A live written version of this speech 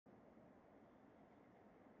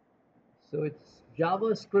So it's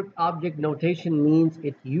JavaScript object notation means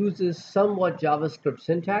it uses somewhat JavaScript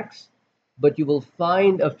syntax, but you will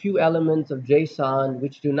find a few elements of JSON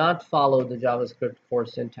which do not follow the JavaScript core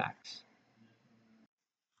syntax.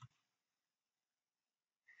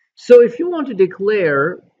 So if you want to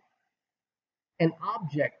declare an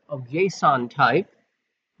object of JSON type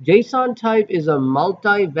is a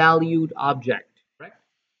multi-valued object, correct?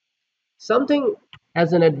 Something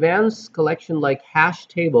as an advanced collection like hash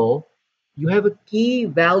table, you have a key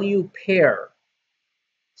value pair.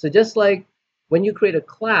 So just like when you create a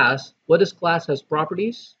class, what does class has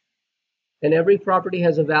properties? And every property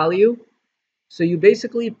has a value. So you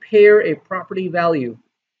basically pair a property value.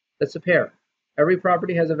 That's a pair. Every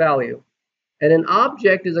property has a value. And an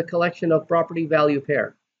object is a collection of property value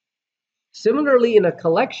pair. Similarly, in a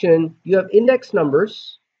collection, you have index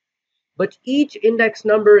numbers, but each index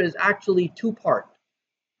number is actually two parts.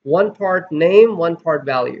 One part name, one part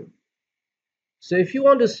value. So if you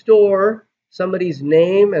want to store somebody's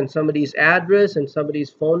name and somebody's address and somebody's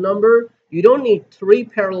phone number, you don't need three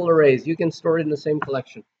parallel arrays. You can store it in the same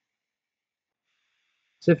collection.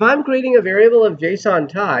 So if I'm creating a variable of JSON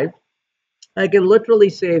type, I can literally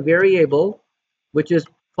say variable, which is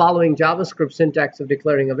following JavaScript syntax of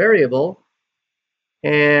declaring a variable,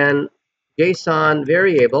 and JSON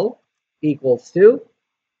variable equals to,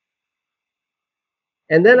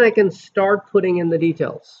 and then I can start putting in the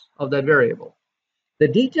details of that variable. The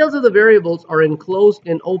details of the variables are enclosed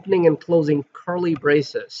in opening and closing curly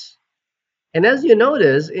braces. And as you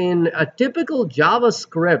notice, in a typical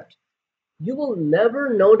JavaScript, you will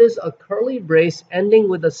never notice a curly brace ending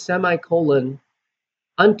with a semicolon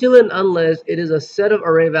until and unless it is a set of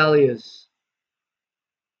array values.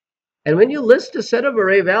 And when you list a set of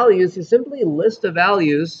array values, you simply list the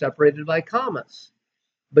values separated by commas.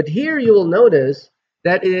 But here you will notice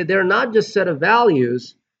that they're not just set of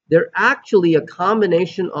values, they're actually a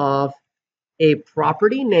combination of a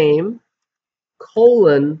property name,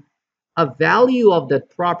 colon, a value of that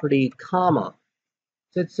property, comma.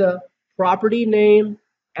 So it's a property name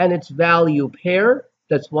and its value pair.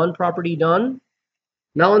 That's one property done.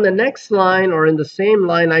 Now on the next line or in the same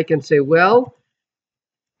line, I can say, well,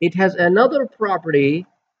 it has another property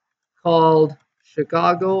called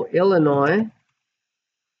Chicago, Illinois,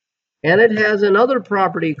 and it has another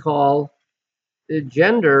property called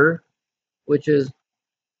gender, which is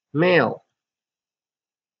male.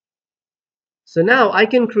 So now I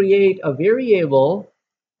can create a variable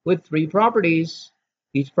with three properties.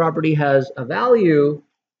 Each property has a value.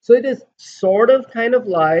 So it is sort of kind of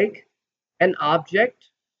like an object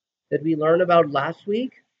that we learned about last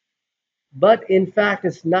week. But in fact,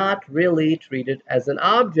 it's not really treated as an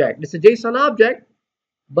object. It's a JSON object,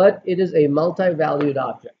 but it is a multi-valued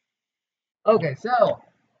object. Okay,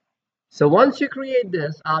 so once you create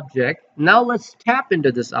this object, now let's tap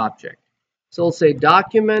into this object. So we'll say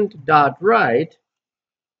document.write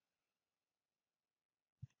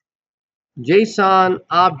JSON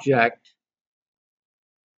object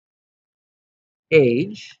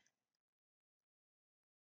age.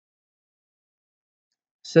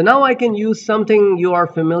 So now I can use something you are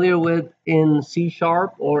familiar with in C#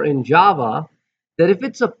 or in Java, that if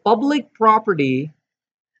it's a public property,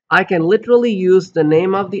 I can literally use the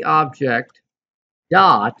name of the object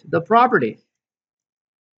dot the property.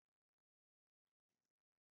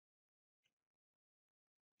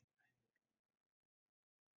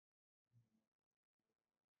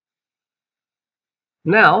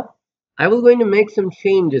 Now, I will going to make some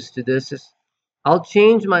changes to this. I'll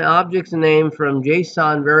change my object's name from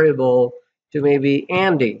JSON variable to maybe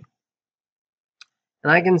Andy.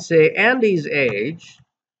 And I can say Andy's age,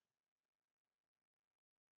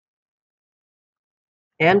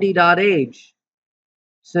 Andy.age.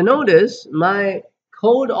 So notice my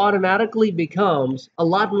code automatically becomes a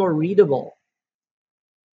lot more readable.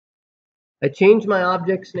 I change my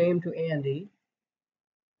object's name to Andy,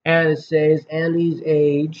 and it says Andy's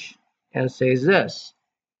age, and it says this.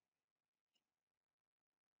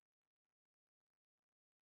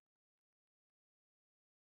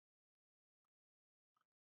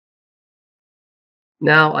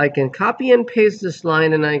 Now I can copy and paste this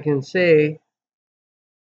line, and I can say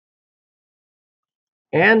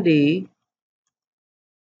Andy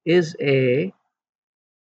is a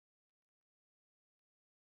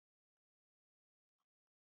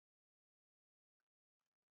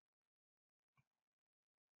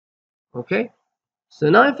okay. So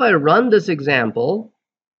now if I run this example,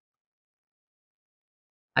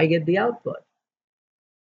 I get the output.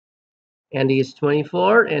 Andy is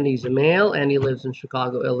 24, and he's a male, and he lives in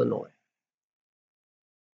Chicago, Illinois.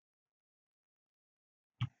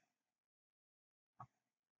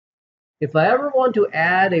 If I ever want to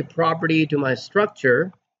add a property to my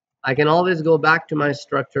structure, I can always go back to my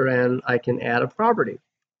structure and I can add a property.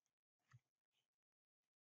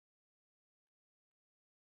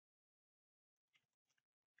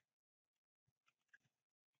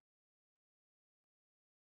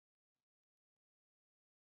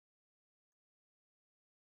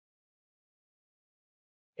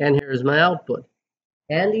 And here's my output.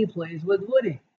 Andy plays with Woody.